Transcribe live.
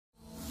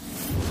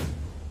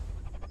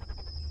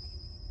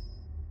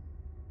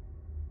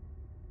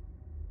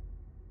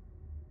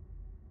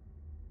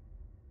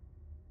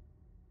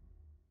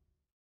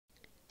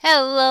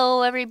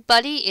Hello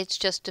everybody, it's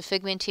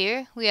JustAFigment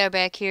here. We are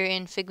back here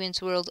in Figment's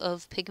world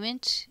of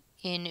Pigment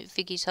in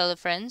Figgy's Hall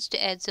of Friends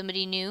to add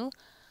somebody new.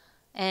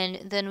 And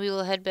then we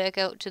will head back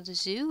out to the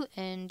zoo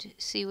and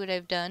see what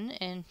I've done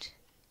and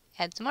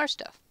add some more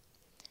stuff.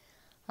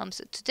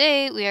 So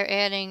today we are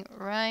adding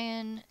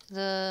Ryan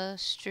the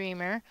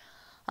streamer.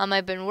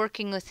 I've been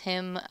working with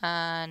him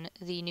on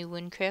the new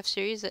Windcraft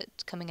series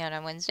that's coming out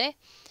on Wednesday.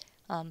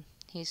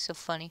 He's so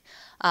funny.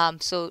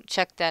 So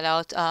check that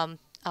out.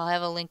 I'll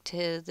have a link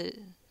to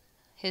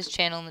his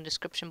channel in the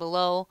description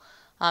below.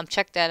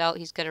 Check that out.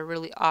 He's got a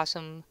really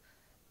awesome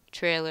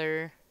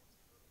trailer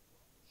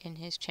in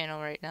his channel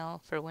right now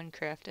for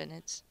Windcraft, and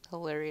it's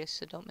hilarious,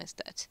 so don't miss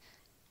that.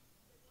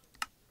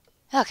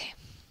 Okay.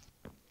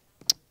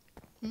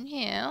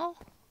 Now,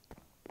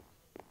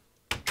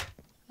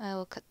 I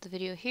will cut the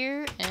video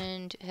here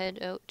and head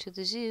out to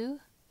the zoo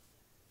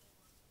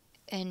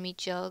and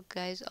meet y'all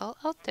guys all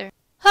out there.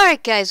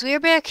 Alright guys, we are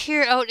back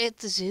here out at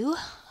the zoo.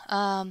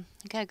 I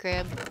gotta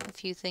grab a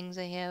few things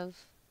I have.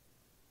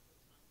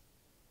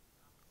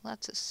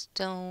 Lots of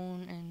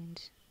stone and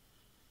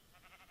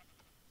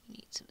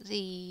need some of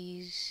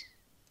these.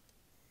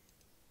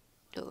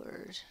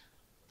 Doors.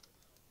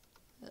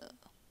 Let's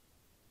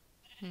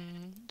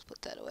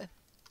put that away.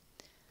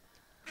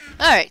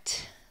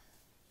 Alright.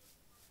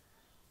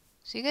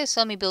 So you guys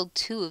saw me build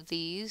 2 of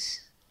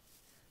these.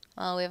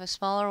 We have a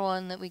smaller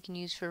one that we can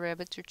use for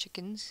rabbits or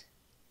chickens.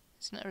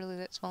 It's not really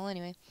that small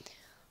anyway.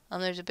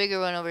 There's a bigger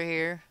one over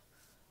here.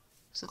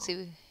 So let's see,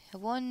 we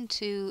have 1,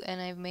 2,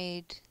 and I've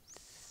made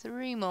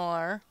 3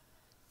 more.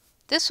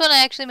 This one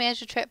I actually managed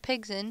to trap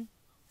pigs in.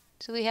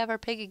 So we have our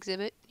pig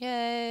exhibit.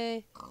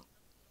 Yay!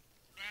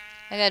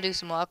 I gotta do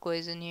some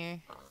walkways in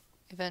here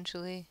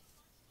eventually.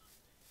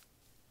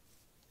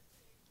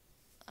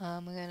 We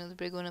got another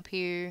big one up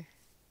here.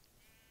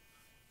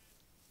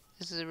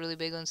 This is a really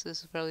big one, so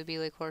this will probably be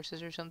like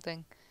horses or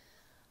something.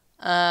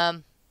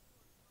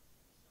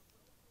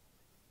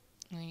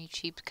 We need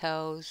sheep,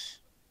 cows,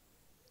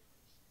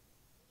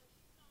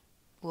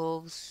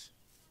 wolves,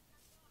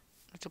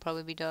 which will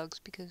probably be dogs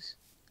because,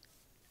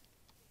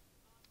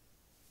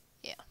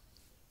 yeah.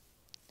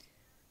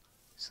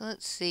 So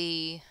let's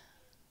see.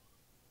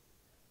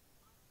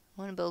 I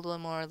want to build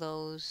one more of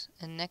those,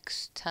 and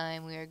next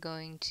time we are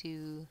going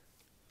to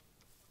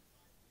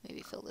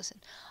maybe fill this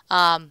in.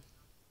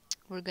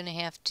 We're gonna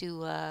have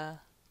to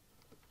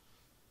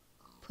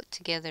put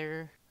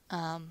together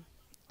a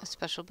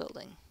special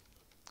building.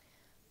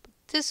 But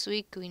this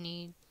week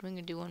we're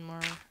gonna do one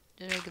more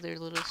regular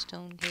little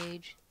stone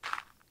cage.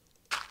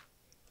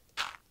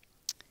 I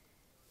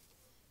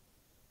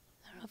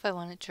don't know if I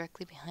want it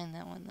directly behind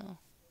that one though.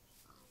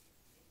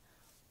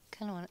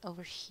 Kind of want it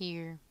over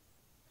here.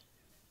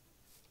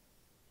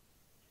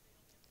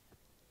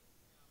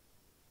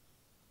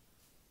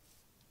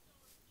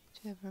 Do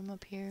we have room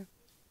up here?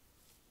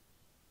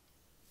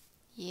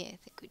 Yeah, I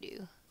think we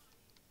do.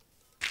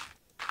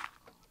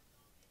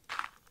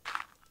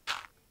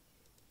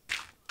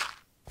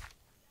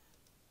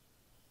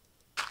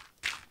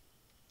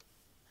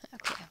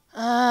 Okay.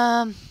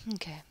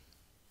 Okay.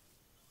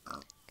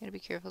 Gotta be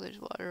careful, there's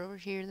water over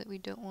here that we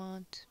don't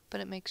want,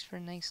 but it makes for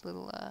a nice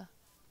little,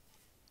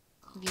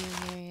 viewing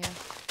area.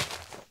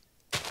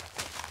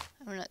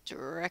 We're not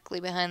directly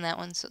behind that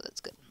one, so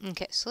that's good.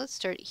 Okay, so let's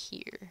start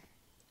here.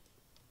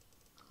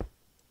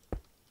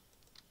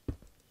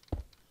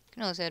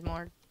 Can always add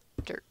more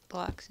dirt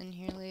blocks in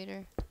here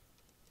later.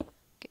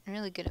 Getting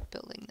really good at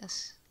building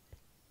this.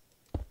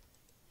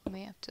 We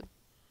may have to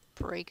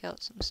break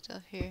out some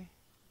stuff here.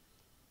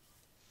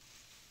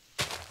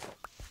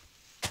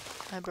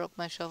 I broke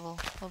my shovel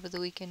over the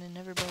weekend and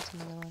never built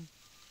another one.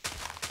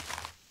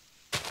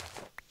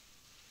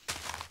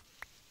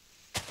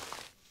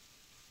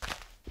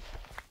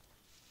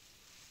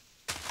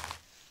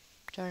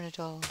 Darn it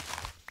all.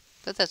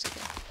 But that's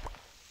okay.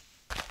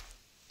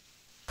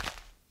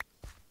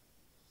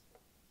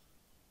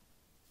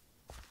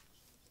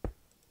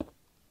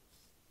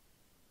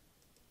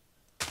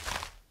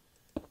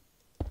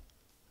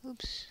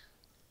 Oops.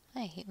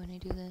 I hate when I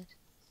do that.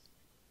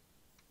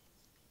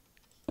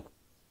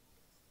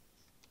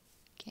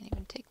 Can't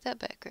even take that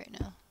back right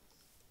now.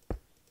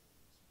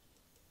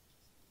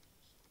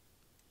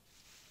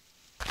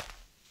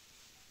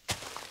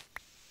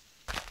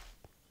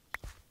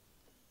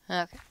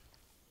 Okay.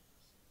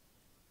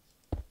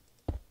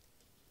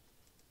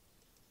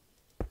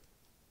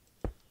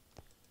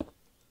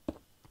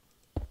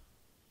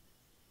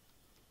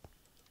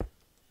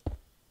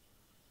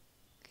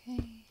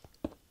 Okay.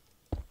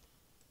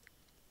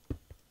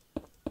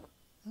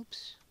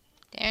 Oops.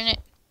 Darn it.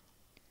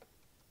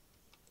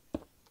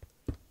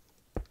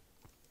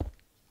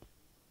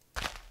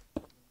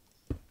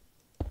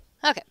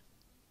 Okay.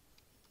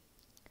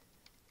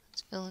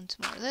 Let's fill in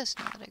some more of this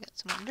now that I got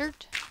some more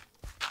dirt.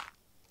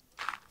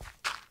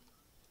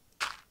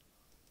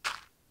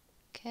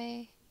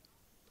 Okay.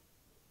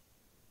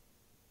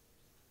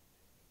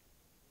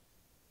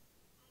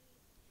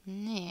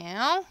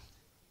 Now,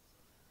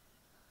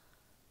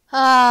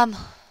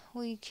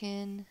 we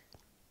can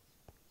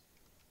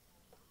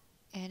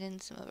add in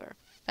some of our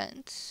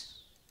fence.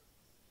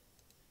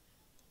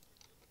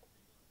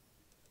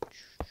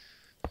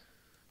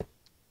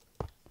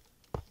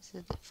 This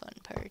is the fun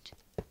part.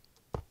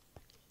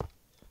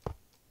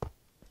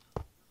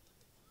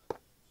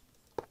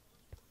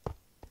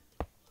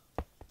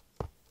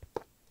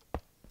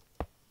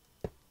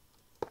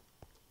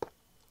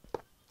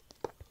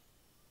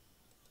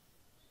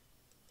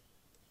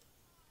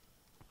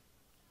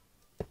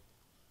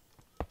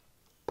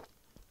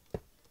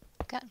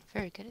 Gotten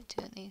very good at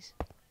doing these.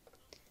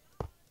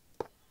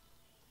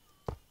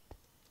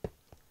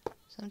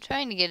 So I'm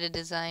trying to get a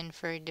design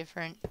for a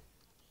different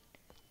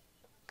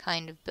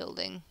kind of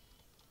building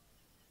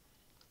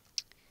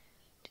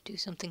to do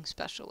something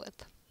special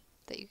with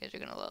that you guys are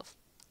gonna love.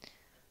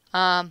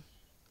 Hang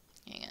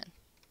on.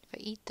 If I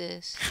eat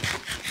this,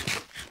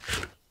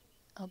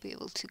 I'll be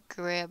able to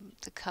grab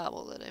the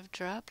cobble that I've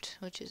dropped,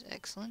 which is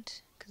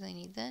excellent because I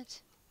need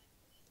that.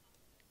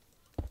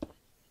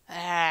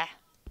 Ah.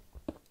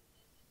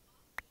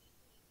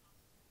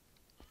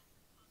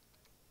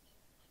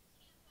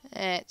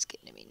 It's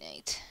getting to be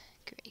night.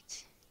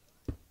 Great.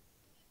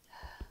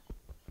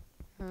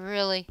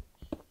 Really?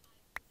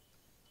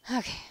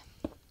 Okay.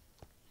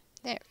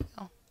 There we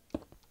go.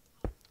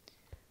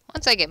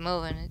 Once I get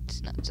moving,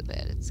 it's not so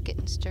bad. It's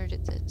getting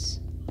started that's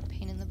a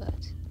pain in the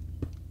butt.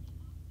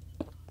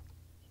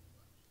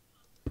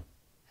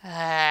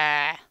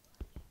 Ah.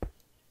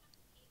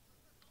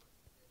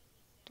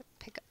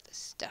 Pick up this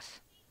stuff.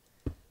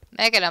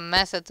 Making a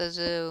mess at the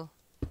zoo.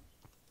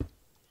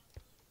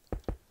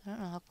 I don't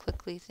know how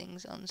quickly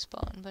things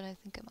unspawn, but I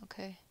think I'm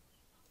okay.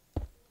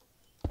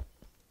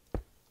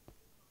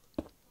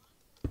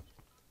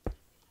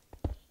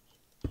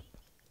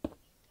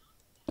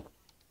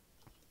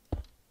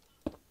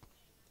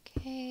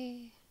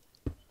 Okay.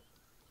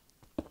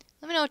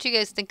 Let me know what you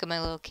guys think of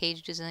my little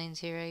cage designs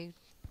here.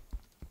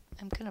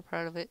 I'm kind of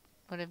proud of it,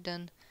 what I've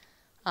done.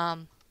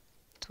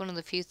 It's one of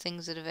the few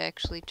things that have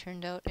actually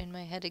turned out in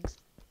my head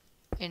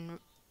in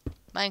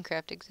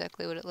Minecraft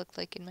exactly what it looked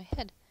like in my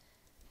head,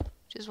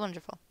 which is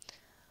wonderful.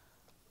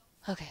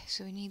 Okay,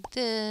 so we need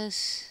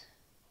this.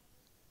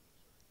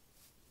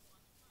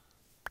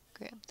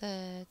 Grab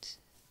that.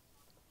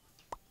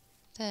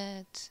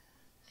 That.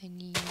 I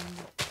need...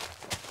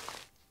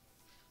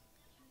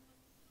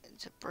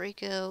 It's a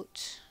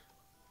breakout.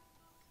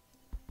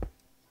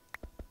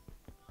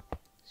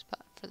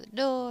 Spot for the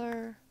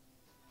door.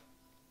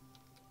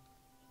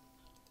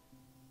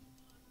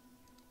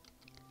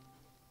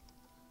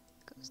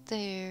 Goes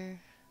there.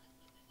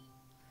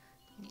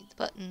 We need the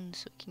button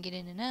so we can get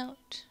in and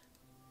out.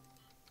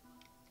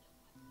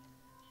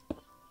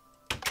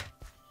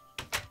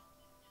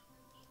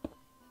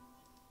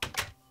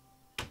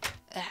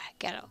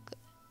 Got it all good.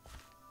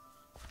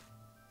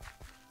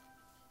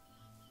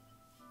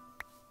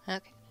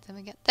 Okay, then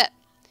we got that.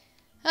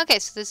 Okay,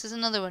 so this is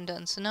another one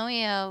done. So now we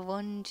have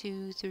 1,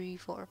 2, 3,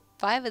 4,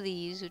 5 of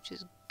these, which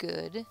is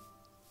good.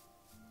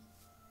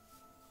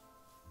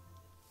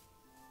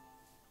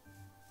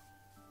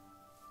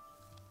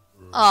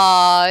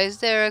 Aw, is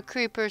there a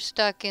creeper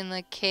stuck in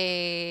the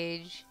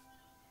cage?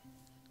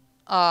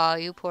 Aw,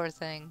 you poor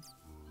thing.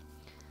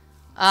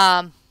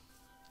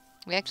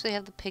 We actually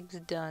have the pigs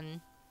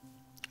done.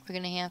 We're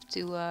gonna have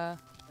to,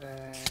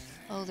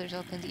 oh, there's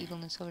all kinds of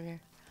evilness over here.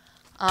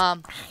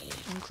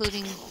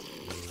 Including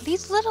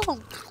these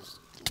little...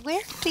 Where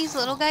did these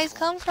little guys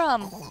come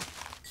from?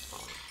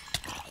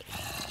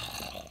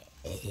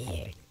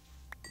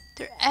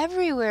 They're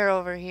everywhere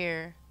over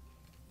here.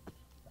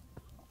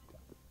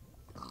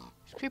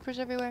 There's creepers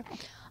everywhere.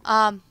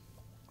 But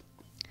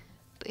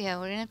yeah,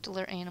 we're gonna have to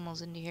lure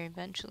animals into here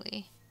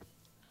eventually.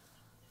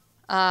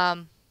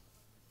 I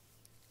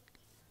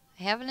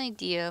have an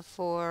idea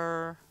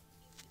for...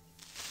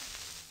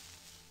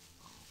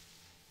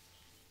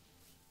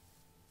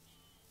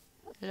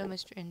 Hello,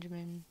 Mr.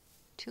 Enderman.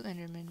 2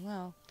 Endermen,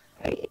 wow.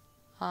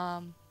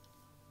 Ow.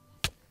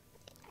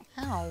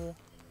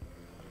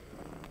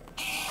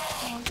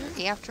 Oh,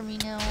 you're after me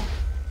now.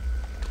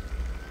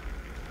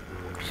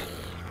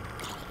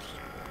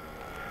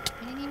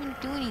 I didn't even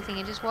do anything,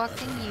 I just walked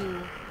into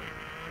you.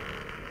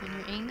 And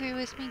you're angry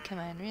with me? Come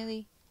on,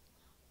 really?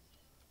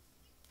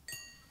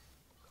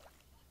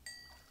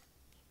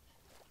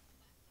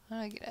 How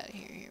do I get out of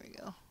here? Here we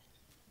go.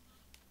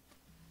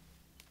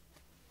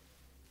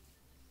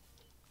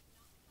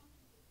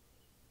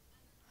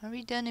 Are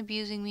we done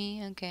abusing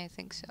me? Okay, I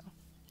think so.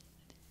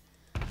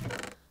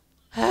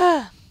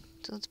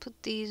 So let's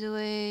put these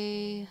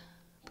away.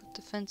 Put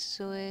the fences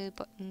away,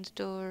 buttons,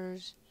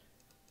 doors,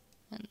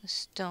 and the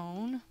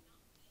stone.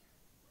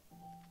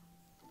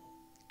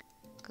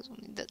 Because we'll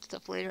need that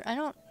stuff later.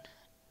 I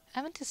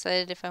haven't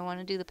decided if I want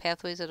to do the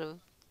pathways out of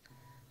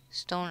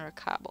stone or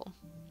cobble.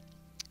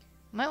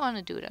 I might want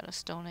to do it out of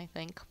stone, I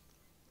think.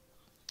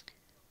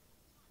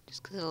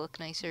 Just because it'll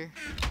look nicer.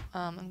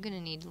 I'm going to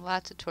need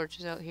lots of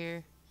torches out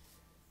here.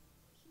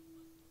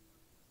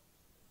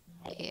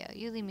 Yeah,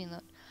 you leave me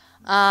alone.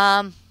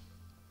 I'm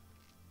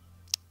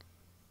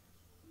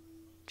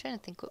trying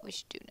to think what we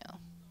should do now.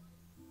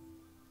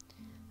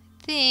 I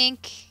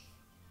think...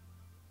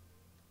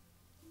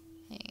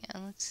 Hang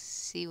on, let's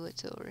see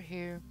what's over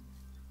here.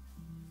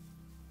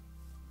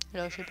 It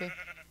all should be.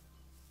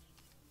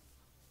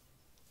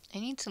 I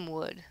need some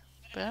wood,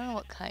 but I don't know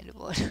what kind of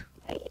wood.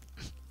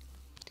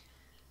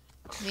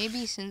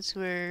 Maybe since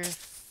we're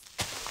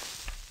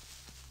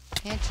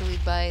naturally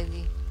by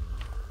the...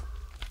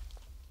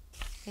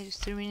 They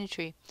just threw me in a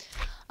tree.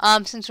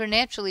 Since we're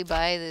naturally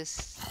by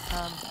this,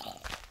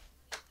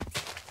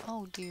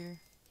 oh dear.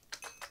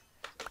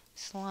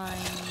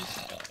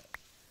 Slimes.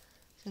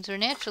 Since we're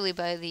naturally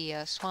by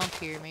the swamp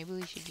here, maybe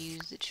we should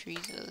use the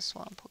trees of the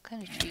swamp. What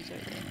kind of trees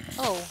are they?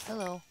 Oh,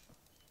 hello.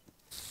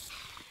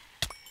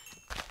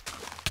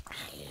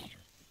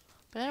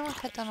 But I don't want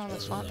to cut down all the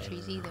swamp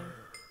trees either.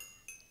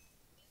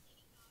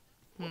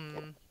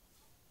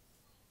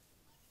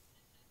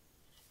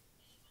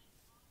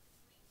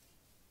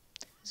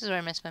 This is where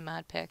I miss my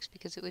mod packs,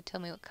 because it would tell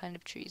me what kind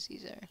of trees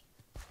these are.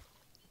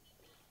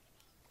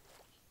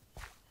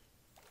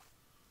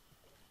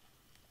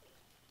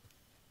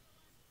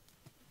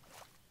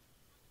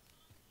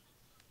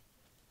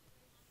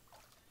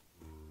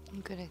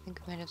 Good, I think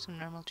we might have some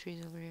normal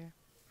trees over here.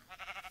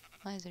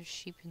 Why is there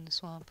sheep in the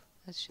swamp?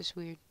 That's just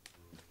weird.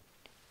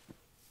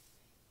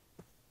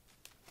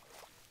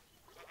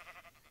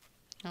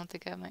 I don't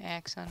think I have my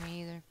axe on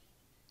me either.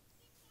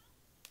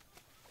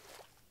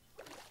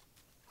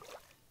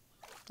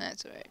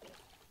 That's alright.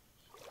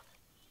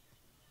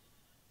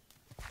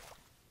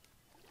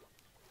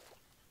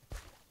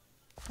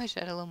 Wish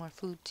I had a little more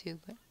food too,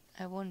 but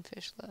I have one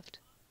fish left.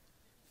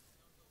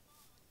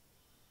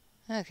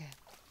 Okay.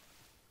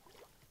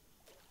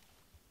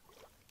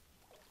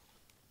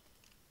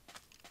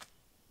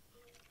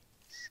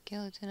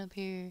 Skeleton up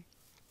here.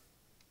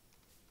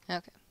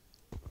 Okay.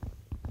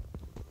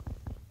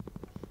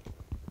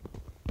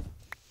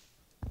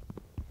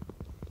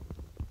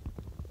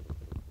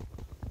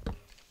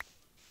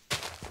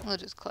 We'll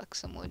just collect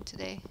some wood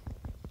today.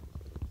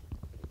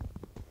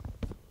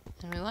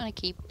 And we want to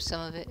keep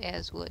some of it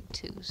as wood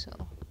too, so...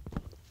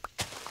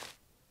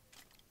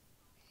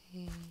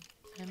 Okay.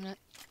 I'm not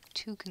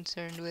too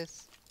concerned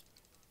with...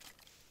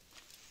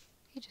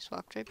 He just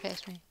walked right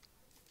past me.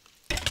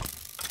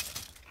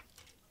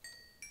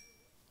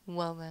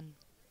 Well then.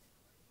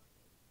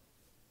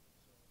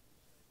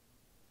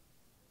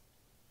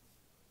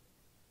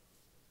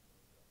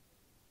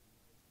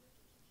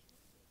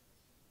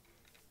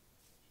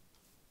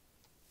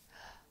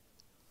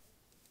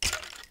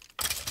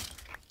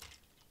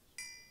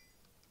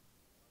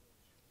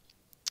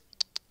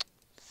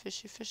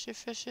 Fishy, fishy,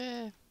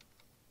 fishy.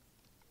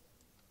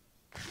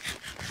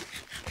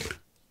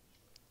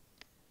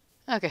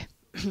 Okay.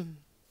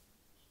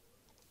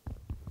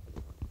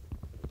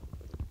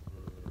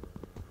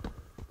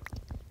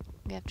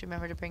 We have to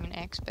remember to bring an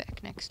axe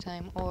back next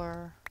time,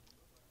 or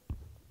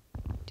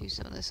do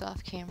some of this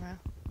off camera.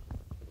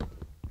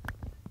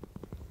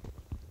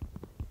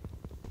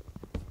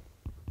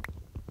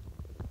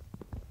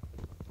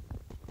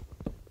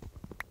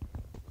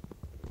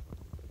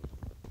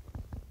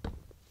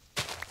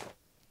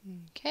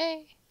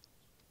 Okay.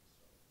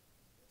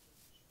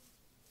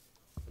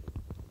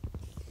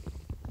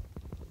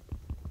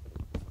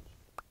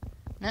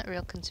 Not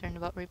real concerned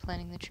about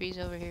replanting the trees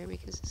over here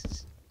because this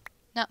is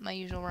not my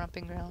usual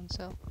romping ground,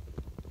 so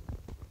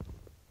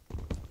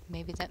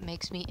maybe that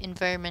makes me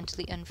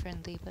environmentally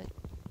unfriendly, but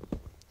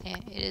yeah,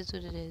 it is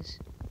what it is.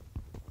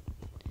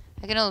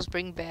 I can always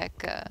bring back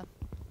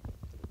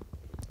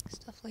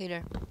stuff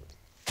later.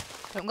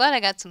 But I'm glad I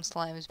got some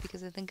slimes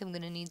because I think I'm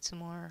gonna need some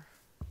more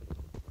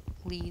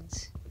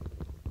leads,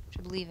 which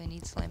I believe I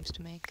need slimes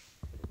to make.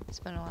 It's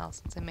been a while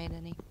since I made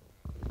any.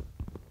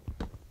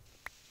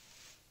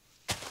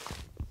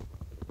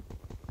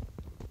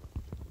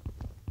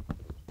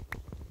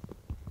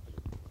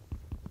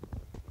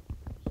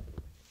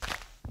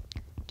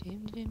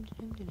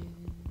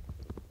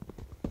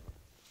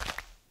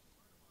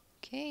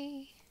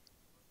 Okay.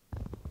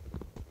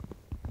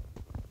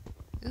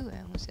 Ooh,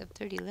 I almost have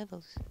 30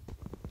 levels.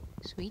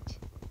 Sweet.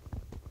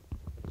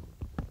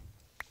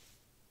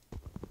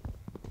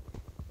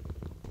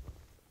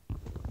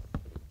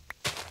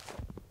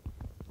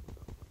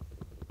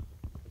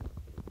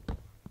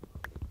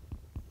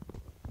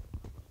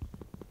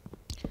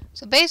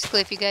 So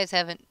basically, if you guys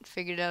haven't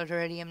figured it out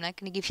already, I'm not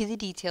going to give you the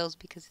details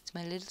because it's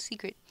my little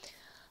secret.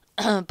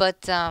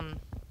 But I'm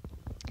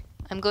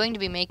going to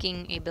be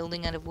making a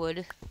building out of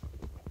wood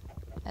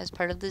as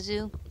part of the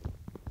zoo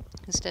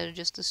instead of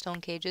just the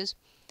stone cages.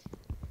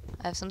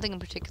 I have something in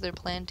particular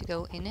planned to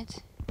go in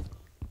it,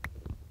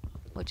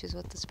 which is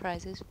what the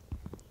surprise is.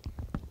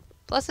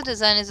 Plus the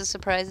design is a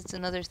surprise. It's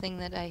another thing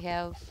that I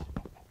have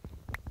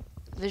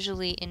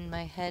visually in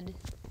my head.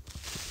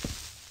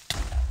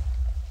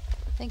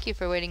 Thank you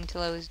for waiting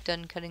until I was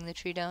done cutting the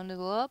tree down to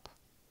go up.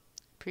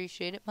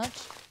 Appreciate it much.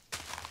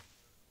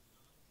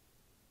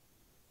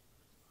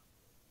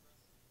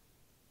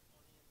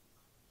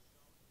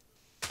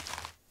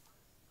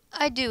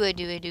 I do. I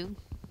think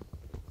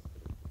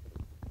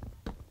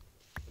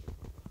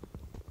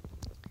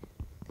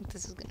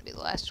this is going to be the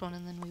last one,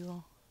 and then we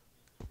will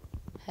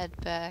head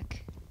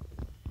back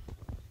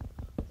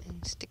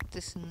and stick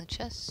this in the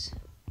chest.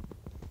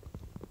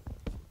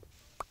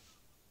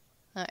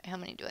 Alright, how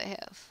many do I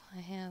have?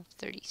 I have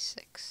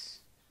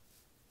 36.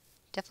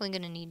 Definitely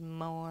gonna need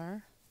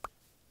more.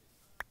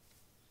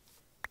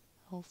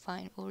 Oh,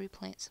 fine. We'll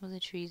replant some of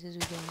the trees as we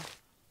go.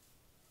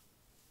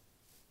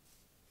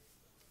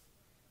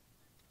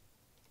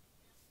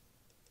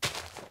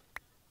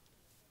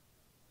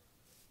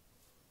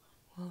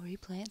 We'll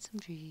replant some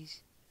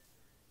trees.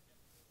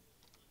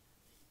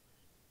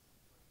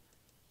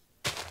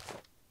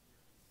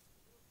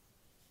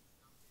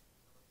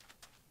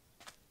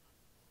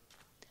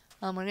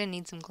 We're gonna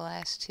need some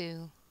glass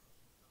too.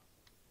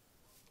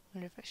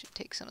 Wonder if I should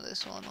take some of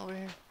this while I'm over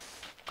here.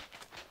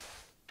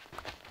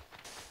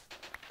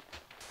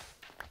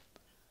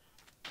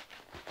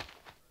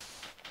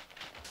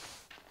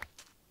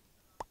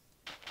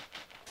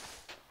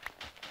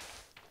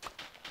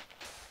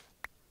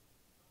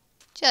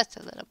 Just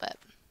a little bit.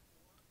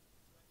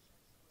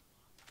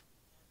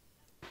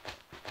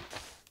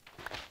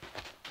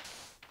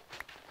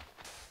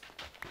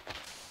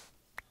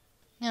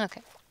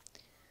 Okay.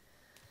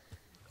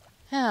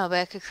 Now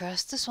back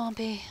across the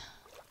swampy.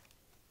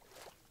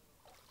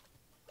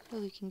 So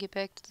we can get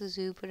back to the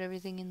zoo, put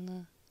everything in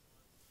the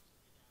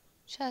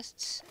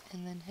chests,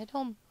 and then head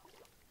home.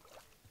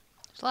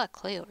 There's a lot of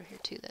clay over here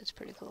too, that's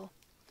pretty cool.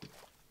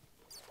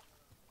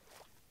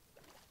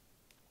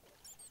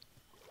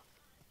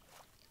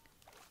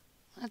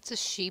 That's a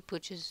sheep,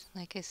 which is,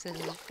 like I said,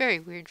 is very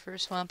weird for a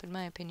swamp in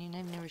my opinion.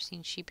 I've never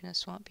seen sheep in a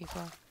swamp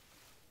before.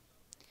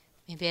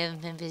 Maybe I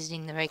haven't been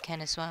visiting the right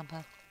kind of swamp,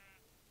 huh?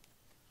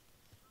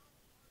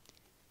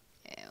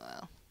 Yeah,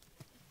 well.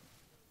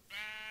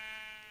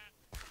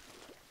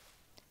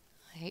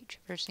 I hate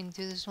traversing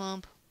through the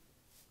swamp.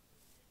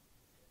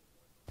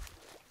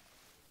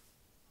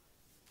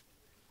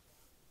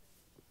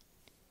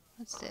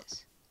 What's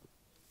this?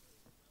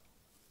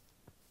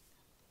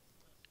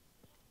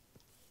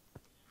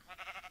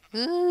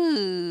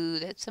 Ooh,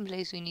 that's some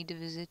place we need to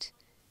visit.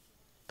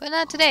 But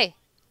not today.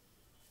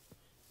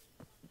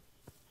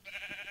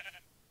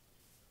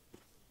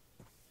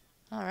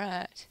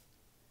 Alright.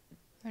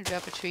 I'm gonna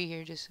drop a tree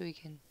here just so we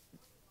can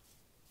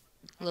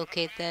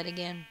locate that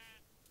again.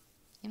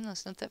 Even though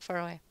it's not that far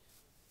away.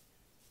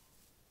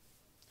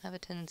 I have a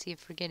tendency of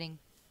forgetting.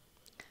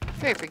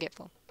 Very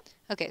forgetful.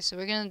 Okay, so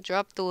we're gonna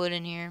drop the wood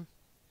in here.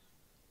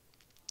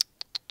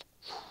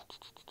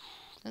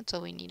 That's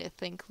all we need, I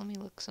think. Let me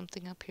look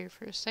something up here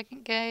for a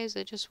second, guys.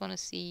 I just want to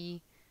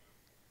see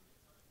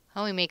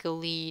how we make a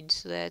lead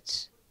so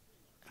that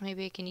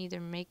maybe I can either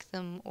make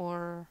them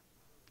or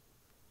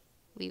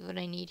leave what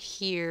I need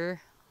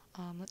here.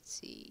 Let's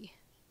see.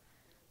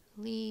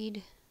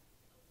 Lead.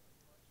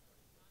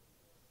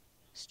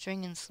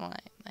 String and slime.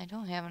 I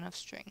don't have enough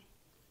string.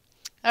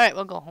 Alright,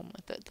 we'll go home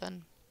with it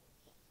then.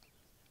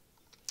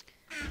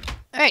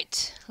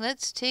 Alright,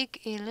 let's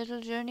take a little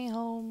journey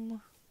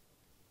home.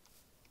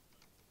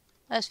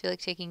 I just feel like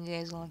taking you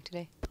guys along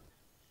today.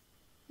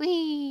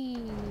 Whee!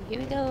 Here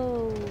we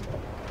go!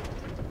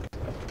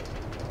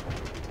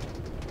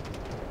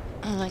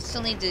 I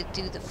still need to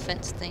do the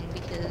fence thing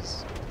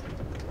because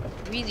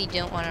I really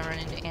don't want to run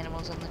into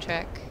animals on the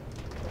track.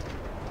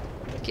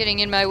 Getting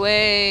in my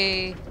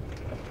way!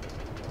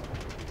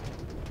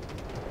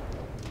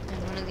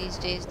 And one of these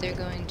days they're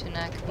going to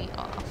knock me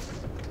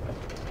off.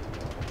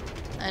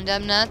 And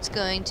I'm not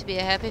going to be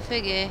a happy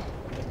figure.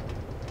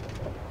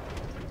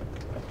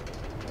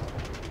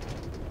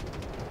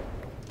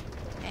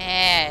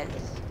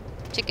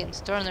 Chickens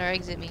throwing their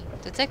eggs at me.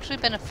 That's actually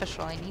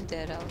beneficial. I need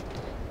that out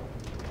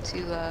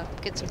to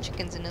get some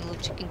chickens in a little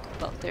chicken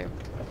coop out there.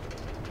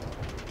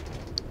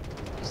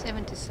 Just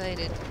haven't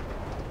decided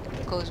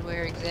what goes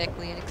where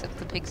exactly yet, except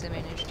the pigs I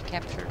managed to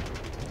capture.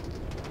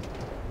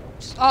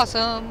 Which is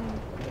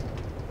awesome!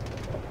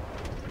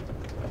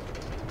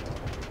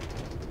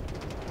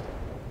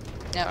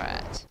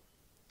 Alright.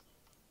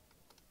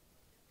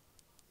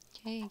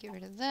 Okay, get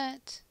rid of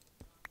that.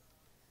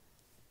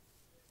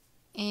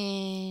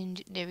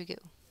 And there we go.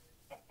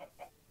 I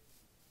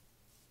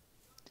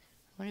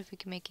wonder if we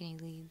can make any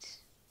leads.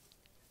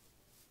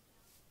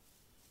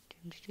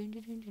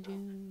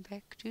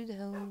 Back to the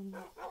home.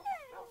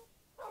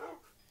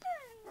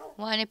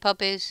 Whiny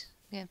puppies.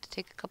 We have to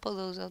take a couple of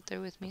those out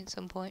there with me at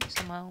some point,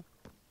 somehow.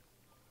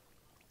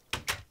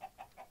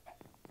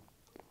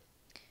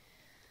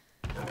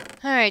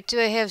 Alright, do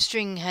I have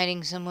string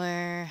hiding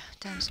somewhere?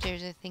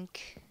 Downstairs, I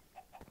think.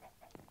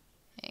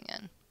 Hang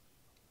on.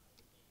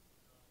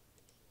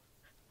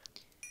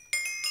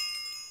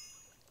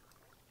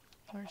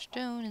 More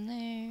stone in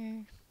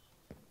there.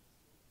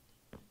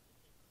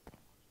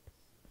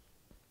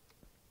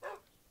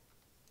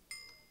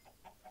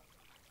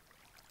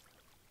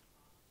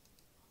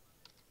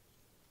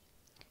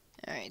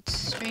 Alright,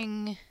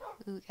 string.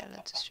 Ooh, got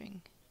lots of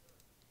string.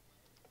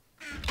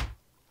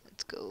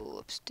 Let's go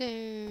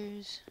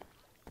upstairs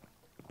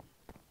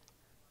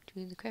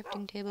to the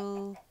crafting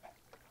table.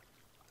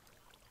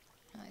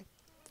 I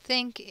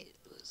think it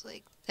was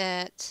like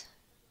that.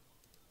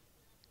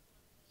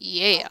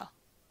 Yeah!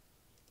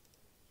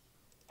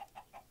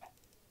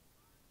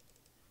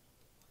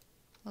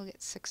 I'll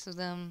get 6 of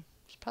them.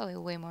 It's probably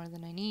way more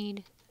than I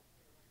need.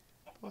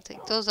 We'll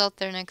take those out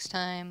there next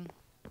time.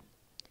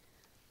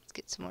 Let's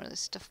get some more of this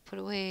stuff put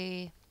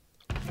away.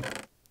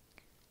 Put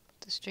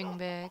the string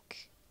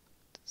back.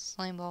 The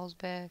slime balls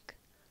back.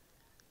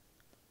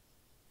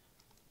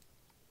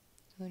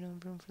 We don't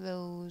have room for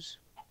those.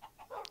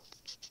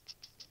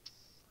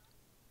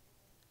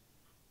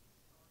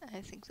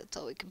 I think that's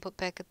all we can put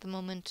back at the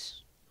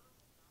moment.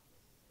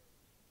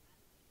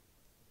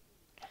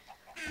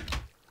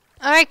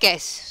 Alright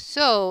guys,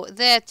 so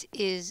that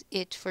is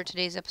it for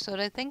today's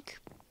episode, I think.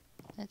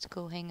 Let's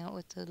go hang out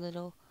with the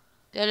little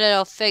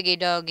figgy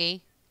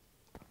doggy.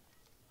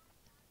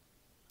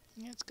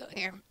 Let's go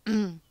here.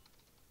 We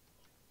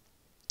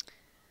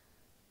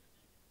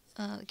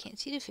can't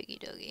see the figgy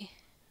doggy.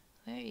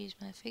 Where is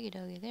my figgy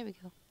doggy? There we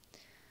go.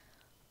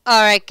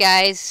 Alright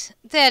guys,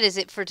 that is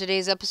it for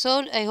today's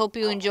episode. I hope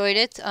you enjoyed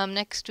it.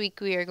 Next week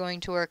we are going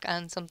to work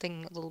on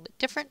something a little bit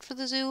different for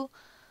the zoo,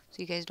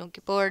 so you guys don't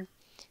get bored.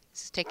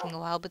 This is taking a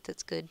while, but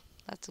that's good.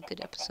 Lots of good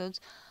episodes.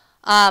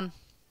 So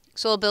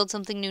I'll build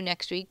something new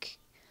next week.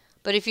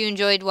 But if you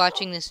enjoyed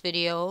watching this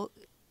video,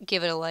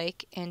 give it a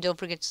like, and don't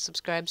forget to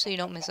subscribe so you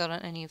don't miss out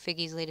on any of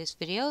Figgy's latest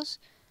videos.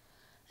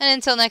 And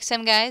until next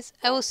time guys,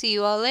 I will see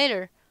you all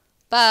later.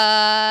 Bye!